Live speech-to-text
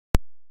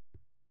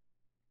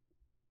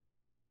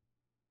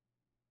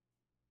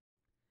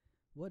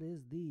What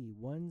is the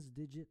ones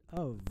digit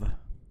of?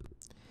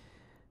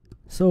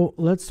 So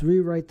let's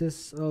rewrite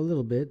this a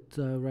little bit.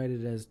 Write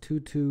it as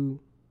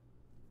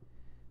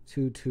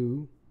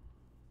 2222,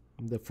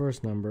 the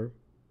first number,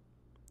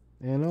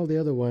 and all the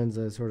other ones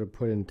I sort of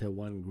put into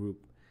one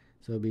group.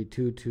 So it'll be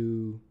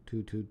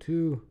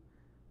 22222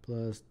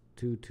 plus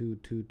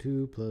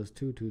 2222 plus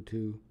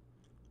 222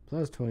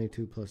 plus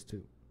 22 plus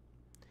 2.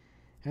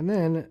 And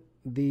then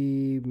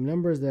the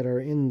numbers that are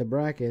in the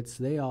brackets,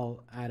 they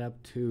all add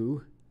up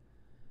to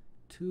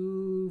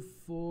 2,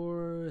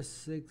 4,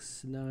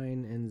 6,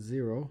 9, and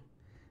 0.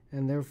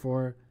 And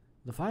therefore,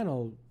 the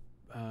final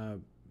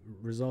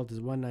result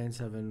is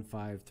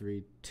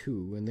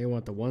 197532. And they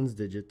want the ones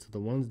digit, so the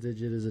ones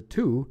digit is a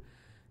 2,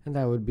 and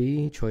that would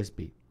be choice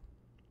B.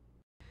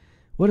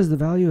 What is the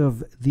value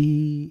of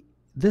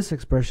this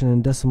expression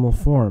in decimal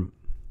form?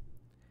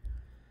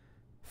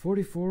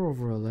 44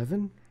 over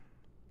 11,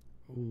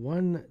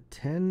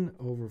 110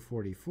 over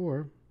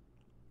 44,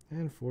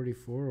 and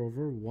 44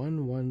 over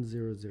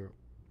 1100.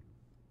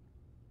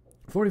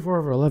 44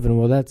 over 11,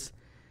 well, that's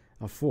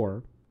a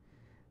 4.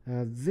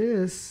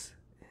 This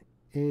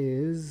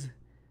is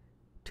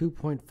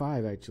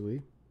 2.5,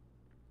 actually.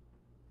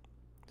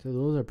 So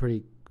those are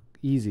pretty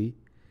easy.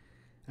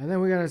 And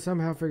then we got to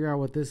somehow figure out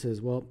what this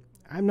is. Well,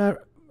 I'm not...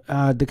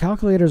 the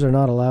calculators are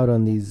not allowed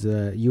on these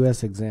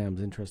U.S.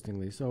 exams,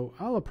 interestingly. So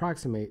I'll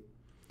approximate.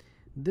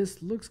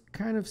 This looks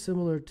kind of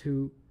similar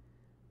to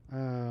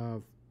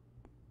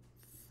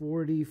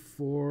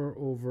 44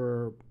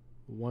 over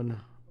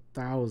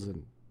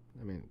 1,000.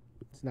 I mean,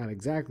 it's not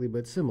exactly,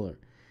 but similar.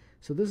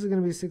 So this is going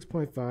to be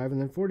 6.5,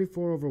 and then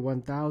 44 over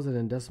 1,000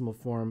 in decimal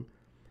form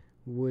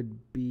would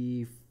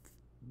be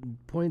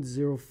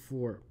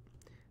 0.04.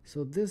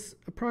 So this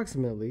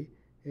approximately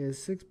is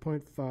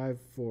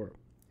 6.54.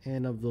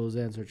 And of those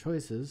answer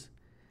choices,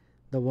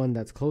 the one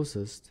that's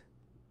closest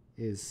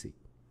is C.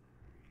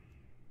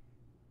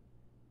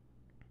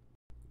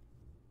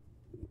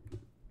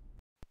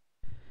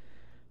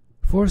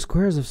 Four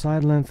squares of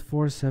side length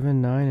 4,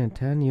 7, 9, and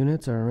 10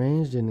 units are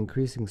arranged in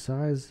increasing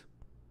size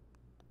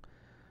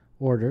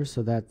order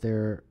so that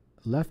their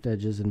left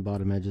edges and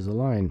bottom edges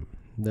align.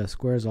 The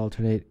squares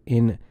alternate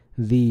in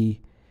the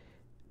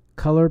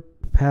color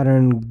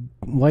pattern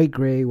white,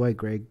 gray,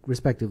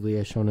 respectively,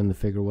 as shown in the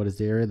figure. What is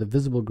the area of the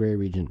visible gray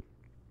region?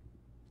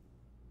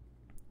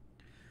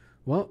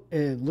 Well,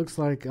 it looks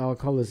like I'll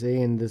call this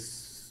A and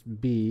this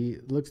B.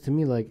 It looks to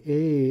me like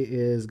A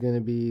is going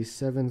to be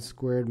 7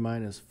 squared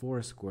minus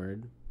 4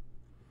 squared.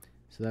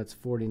 So that's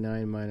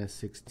 49 minus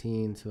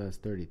 16, so that's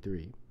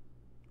 33.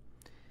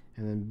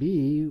 And then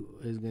B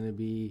is going to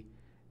be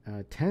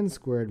 10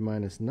 squared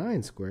minus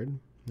 9 squared,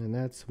 and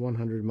that's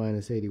 100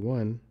 minus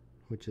 81,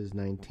 which is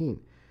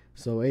 19.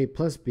 So A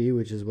plus B,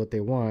 which is what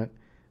they want,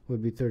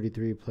 would be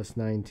 33 plus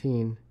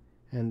 19,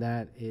 and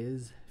that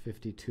is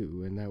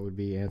 52, and that would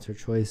be answer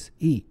choice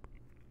E.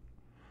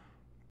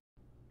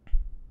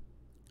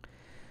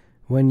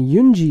 When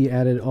Yunji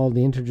added all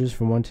the integers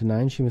from 1 to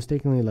 9, she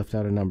mistakenly left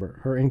out a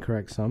number. Her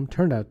incorrect sum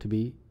turned out to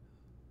be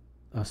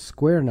a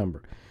square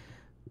number.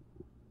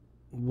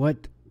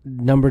 What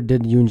number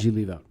did Yunji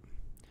leave out?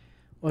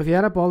 Well, if you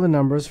add up all the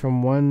numbers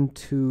from 1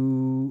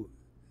 to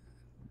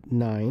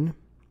 9,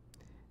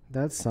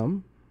 that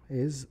sum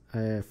is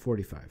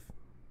 45.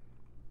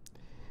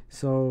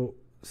 So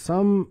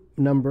some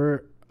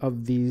number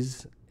of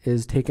these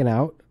is taken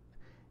out,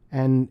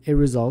 and it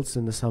results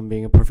in the sum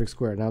being a perfect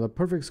square. Now, the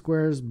perfect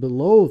squares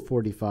below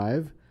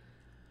 45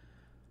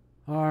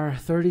 are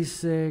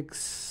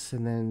 36,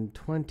 and then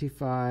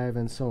 25,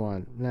 and so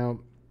on.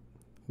 Now,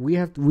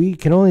 we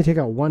can only take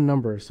out one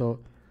number, so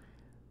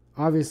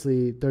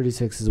obviously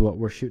 36 is what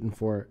we're shooting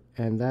for,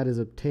 and that is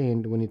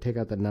obtained when you take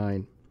out the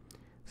 9.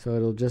 So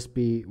it'll just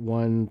be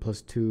 1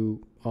 plus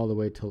 2 all the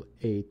way till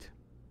 8.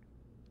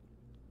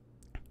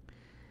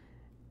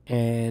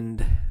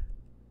 And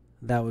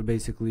that would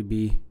basically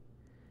be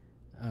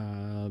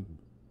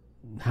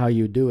how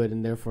you do it,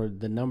 and therefore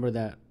the number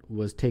that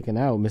was taken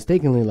out,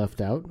 mistakenly left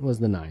out, was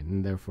the 9,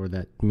 and therefore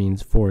that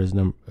means 4 is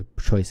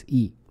choice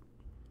E.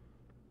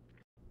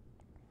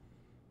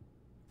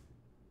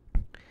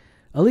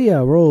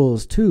 Aaliyah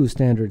rolls 2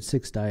 standard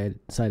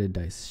 6-sided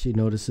dice. She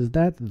notices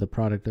that the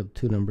product of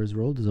 2 numbers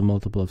rolled is a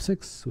multiple of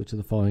 6, which of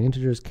the following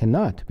integers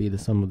cannot be the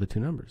sum of the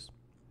 2 numbers.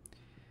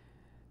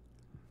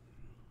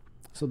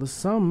 So the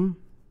sum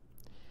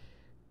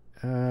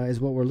is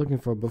what we're looking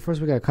for, but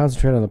first we got to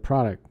concentrate on the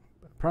product.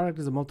 Product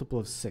is a multiple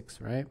of 6,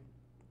 right?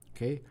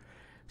 Okay,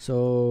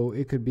 so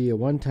it could be a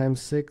 1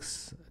 times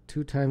 6,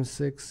 2 times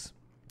 6,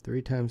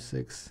 3 times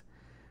 6,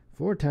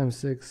 4 times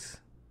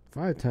 6,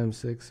 5 times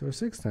 6, or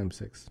 6 times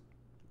 6.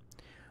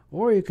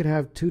 Or you could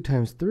have 2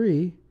 times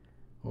 3,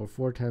 or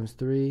 4 times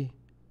 3.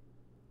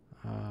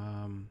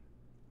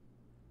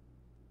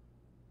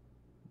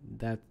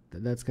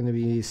 That's going to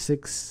be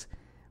 6,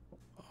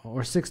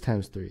 or 6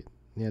 times 3.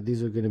 Yeah,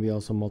 these are going to be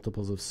also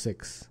multiples of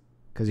 6,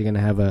 because you're going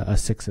to have a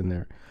 6 in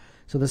there.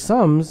 So the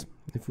sums,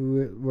 if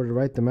we were to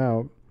write them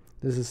out,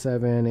 this is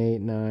 7,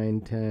 8,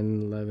 9,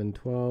 10, 11,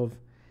 12.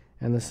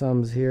 And the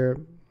sums here,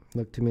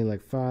 look to me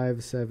like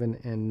 5, 7,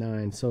 and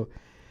 9. So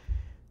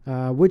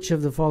which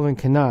of the following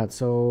cannot?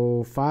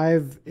 So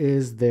 5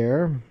 is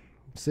there,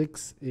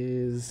 6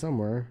 is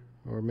somewhere,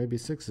 or maybe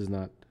 6 is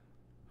not.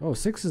 Oh,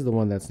 6 is the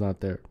one that's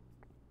not there.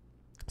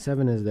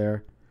 7 is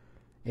there,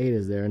 8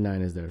 is there, and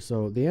 9 is there.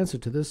 So the answer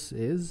to this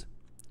is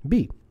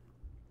B.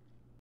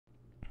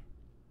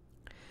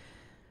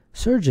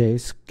 Sergey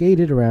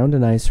skated around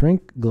an ice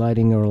rink,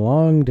 gliding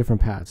along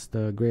different paths.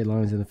 The gray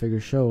lines in the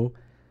figure show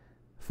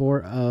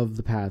 4 of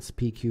the paths,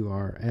 P, Q,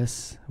 R,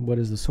 S. What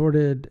is the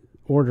sorted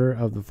order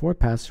of the 4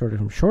 paths, sorted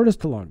from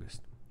shortest to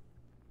longest?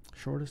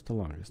 Shortest to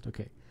longest,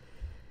 okay.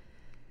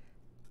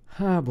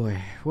 Ah, boy.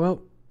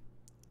 Well,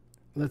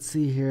 let's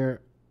see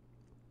here.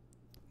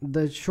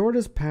 The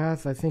shortest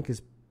path, I think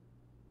is,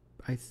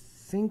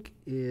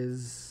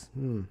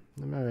 I'm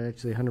not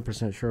actually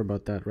 100% sure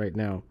about that right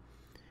now.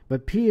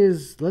 But P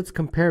is, let's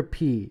compare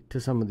P to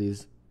some of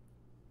these.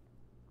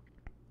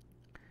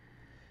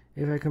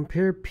 If I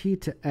compare P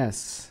to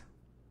S,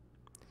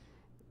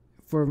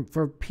 for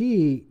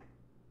P,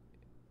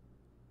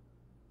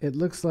 it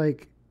looks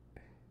like,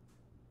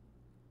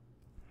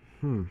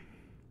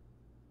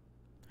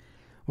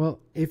 well,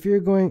 if you're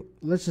going,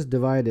 let's just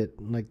divide it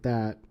like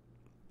that.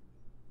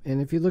 And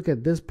if you look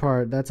at this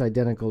part, that's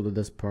identical to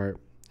this part.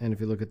 And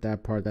if you look at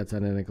that part, that's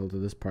identical to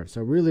this part.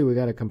 So really, we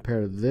got to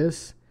compare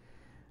this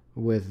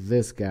with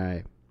this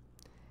guy.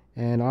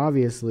 And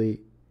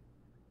obviously,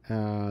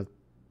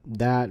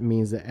 that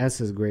means that S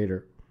is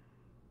greater.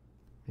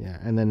 Yeah,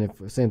 and then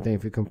same thing,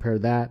 if you compare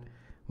that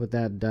with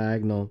that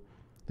diagonal,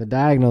 the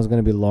diagonal is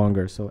going to be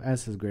longer, so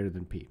S is greater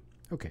than P.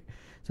 Okay,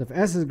 so if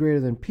S is greater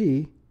than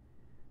P,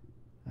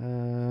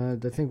 I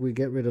think we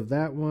get rid of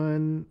that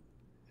one,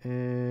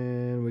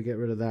 and we get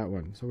rid of that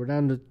one. So we're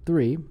down to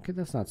 3. Okay,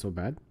 that's not so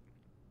bad.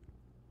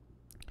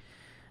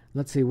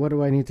 Let's see, what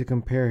do I need to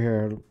compare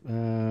here?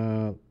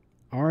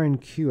 R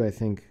and Q, I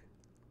think.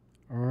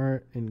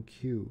 R and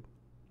Q.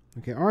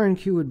 Okay, R and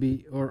Q would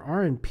be, or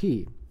R and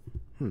P.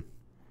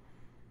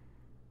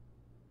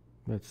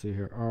 Let's see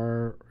here,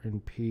 R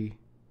and P.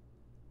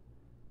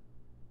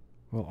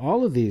 Well,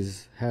 all of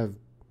these have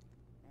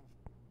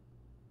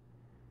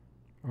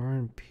R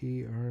and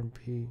P, R and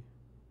P.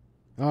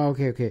 Oh,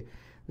 okay.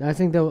 I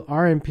think that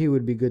R and P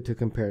would be good to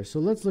compare. So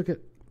let's look at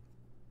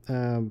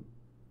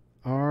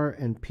R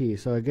and P.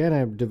 So again,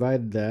 I've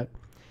divided that.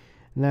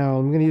 Now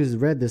I'm going to use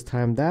red this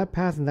time. That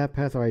path and that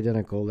path are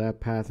identical. That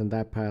path and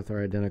that path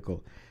are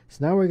identical.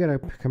 So now we're going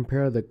to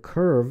compare the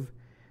curve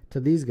to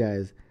these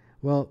guys.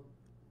 Well,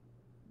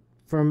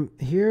 from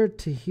here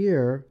to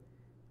here,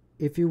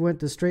 if you went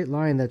the straight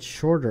line, that's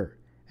shorter.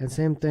 And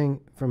same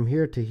thing from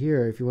here to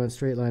here, if you went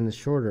straight line, is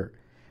shorter.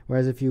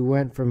 Whereas if you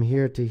went from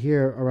here to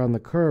here around the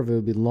curve, it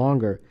would be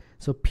longer.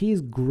 So P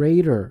is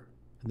greater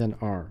than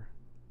R.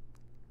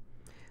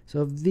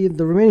 So if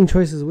the remaining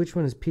choices, which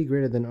one is P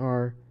greater than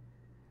R?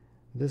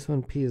 This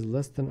one, P is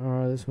less than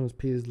R. This one's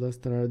P is less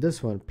than R.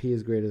 This one, P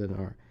is greater than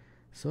R.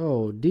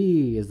 So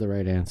D is the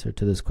right answer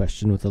to this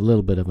question with a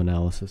little bit of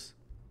analysis.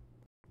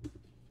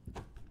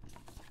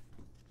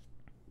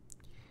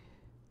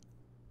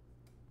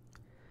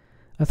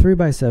 A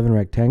 3x7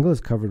 rectangle is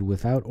covered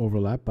without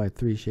overlap by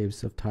 3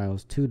 shapes of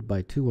tiles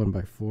 2x2,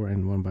 1x4,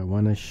 and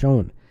 1x1 as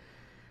shown.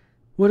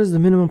 What is the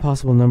minimum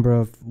possible number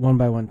of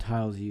 1x1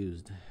 tiles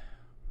used?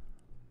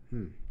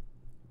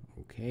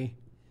 Okay.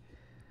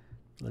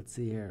 Let's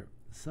see here.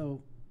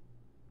 So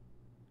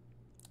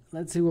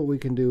let's see what we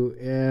can do,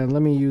 and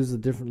let me use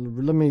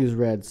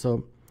red.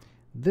 So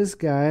this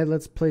guy,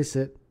 let's place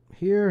it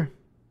here.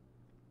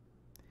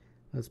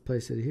 Let's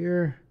place it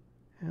here,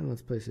 and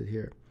let's place it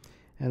here.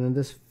 And then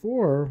this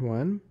 4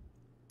 one,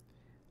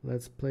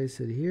 let's place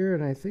it here,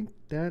 and I think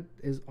that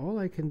is all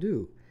I can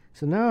do.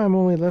 So now I'm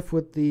only left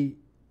with the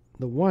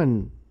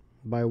 1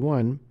 by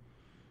 1,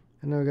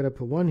 and now we're going to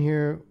put 1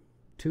 here,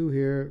 2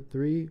 here,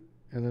 3,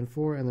 and then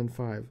 4, and then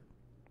 5.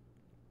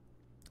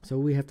 So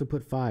we have to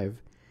put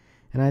 5.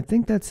 And I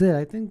think that's it.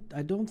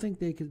 I don't think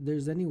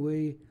there's any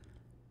way.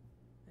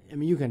 I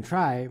mean, you can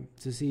try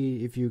to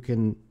see if you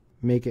can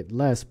make it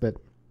less, but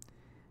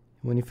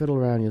when you fiddle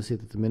around, you'll see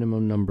that the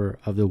minimum number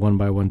of the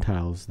 1x1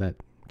 tiles that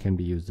can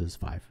be used is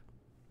 5.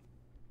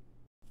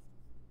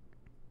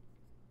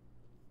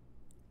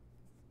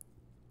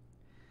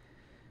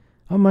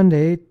 On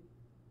Monday,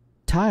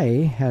 Ty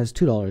has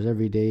 $2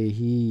 every day.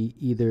 He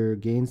either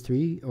gains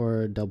 3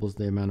 or doubles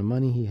the amount of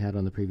money he had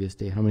on the previous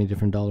day. How many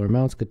different dollar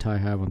amounts could Ty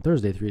have on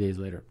Thursday, 3 days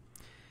later?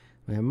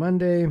 We have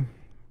Monday,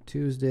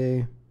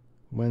 Tuesday,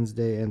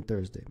 Wednesday, and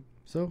Thursday.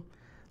 So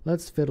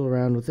let's fiddle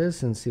around with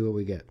this and see what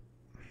we get.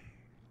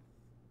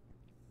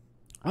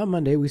 On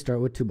Monday, we start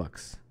with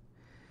 $2.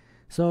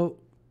 So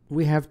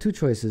we have 2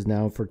 choices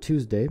now for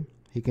Tuesday.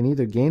 He can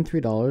either gain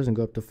 $3 and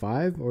go up to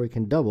 5, or he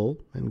can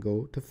double and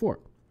go to 4.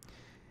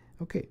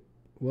 Okay,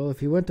 well, if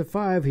he went to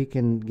 5, he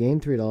can gain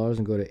 $3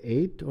 and go to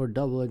 8, or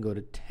double and go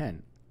to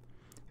 10.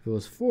 If it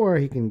was 4,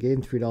 he can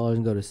gain $3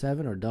 and go to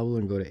 7, or double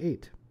and go to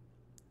 8.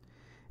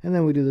 And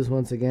then we do this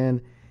once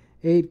again.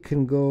 8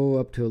 can go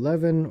up to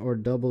 11, or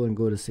double and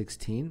go to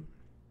 16.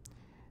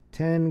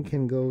 10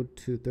 can go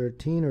to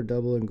 13 or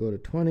double and go to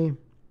 20.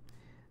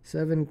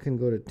 7 can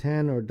go to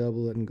 10 or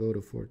double and go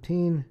to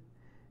 14.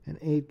 And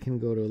 8 can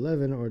go to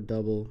 11 or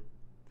double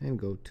and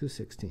go to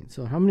 16.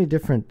 So how many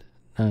different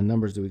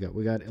numbers do we got?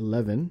 We got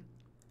 11.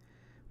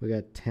 We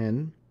got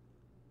 10.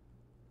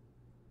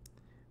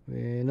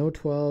 We know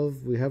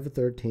 12. We have a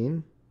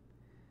 13.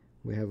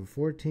 We have a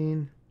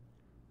 14.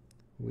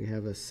 We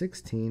have a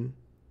 16.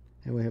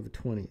 And we have a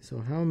 20. So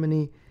how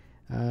many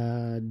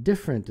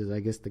different is,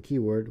 I guess, the key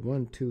word?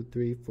 1, 2,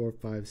 3, 4,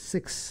 5,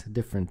 6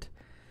 different.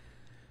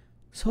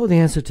 So the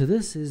answer to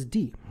this is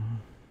D.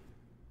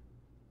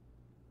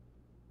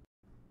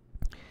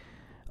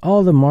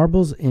 All the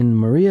marbles in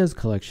Maria's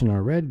collection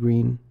are red,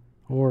 green,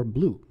 or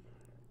blue.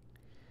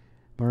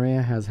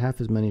 Maria has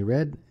half as many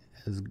red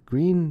as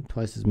green,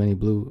 twice as many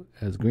blue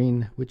as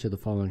green. Which of the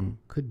following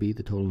could be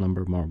the total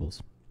number of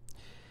marbles?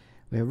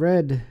 We have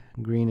red,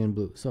 green, and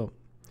blue. So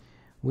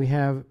we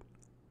have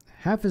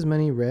half as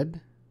many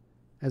red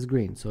as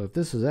green. So if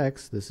this is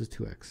x, this is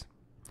 2x.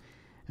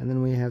 And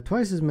then we have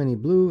twice as many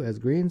blue as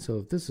green. So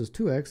if this is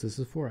 2x, this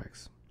is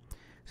 4x.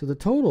 So the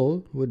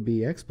total would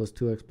be x plus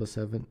 2x plus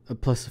 7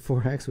 plus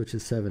 4x, which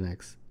is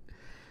 7x.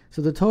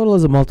 So the total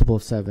is a multiple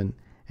of 7.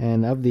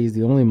 And of these,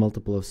 the only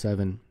multiple of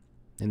 7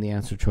 in the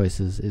answer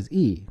choices is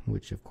E,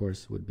 which of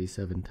course would be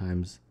 7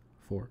 times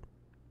 4.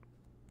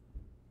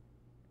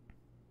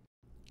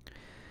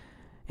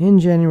 In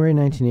January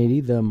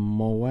 1980, the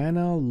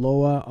Mauna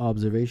Loa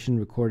observation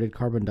recorded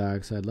carbon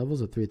dioxide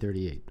levels of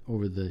 338.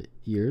 Over the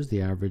years,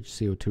 the average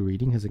CO2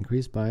 reading has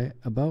increased by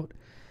about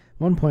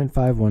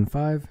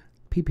 1.515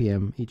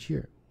 ppm each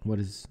year. What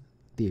is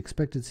the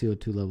expected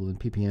CO2 level in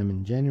ppm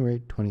in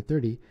January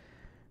 2030?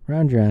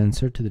 Round your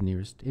answer to the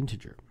nearest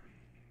integer.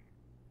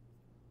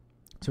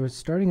 So it's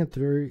starting at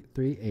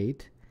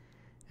 338,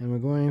 and we're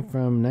going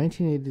from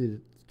 1980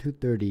 to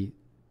 230,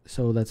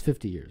 so that's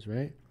 50 years,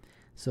 right?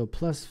 So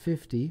plus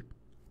 50,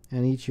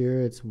 and each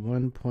year it's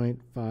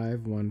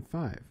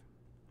 1.515.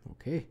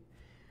 Okay,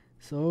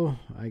 so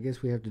I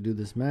guess we have to do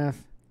this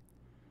math.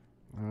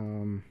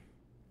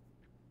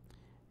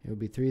 It would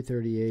be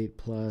 338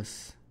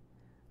 plus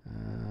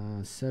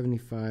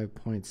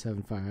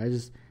 75.75. I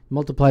just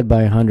multiplied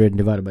by 100 and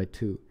divided by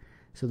 2.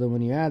 So then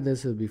when you add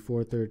this, it would be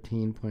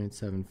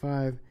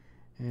 413.75.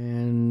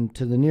 And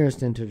to the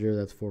nearest integer,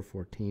 that's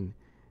 414.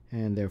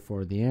 And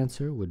therefore the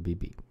answer would be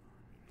B.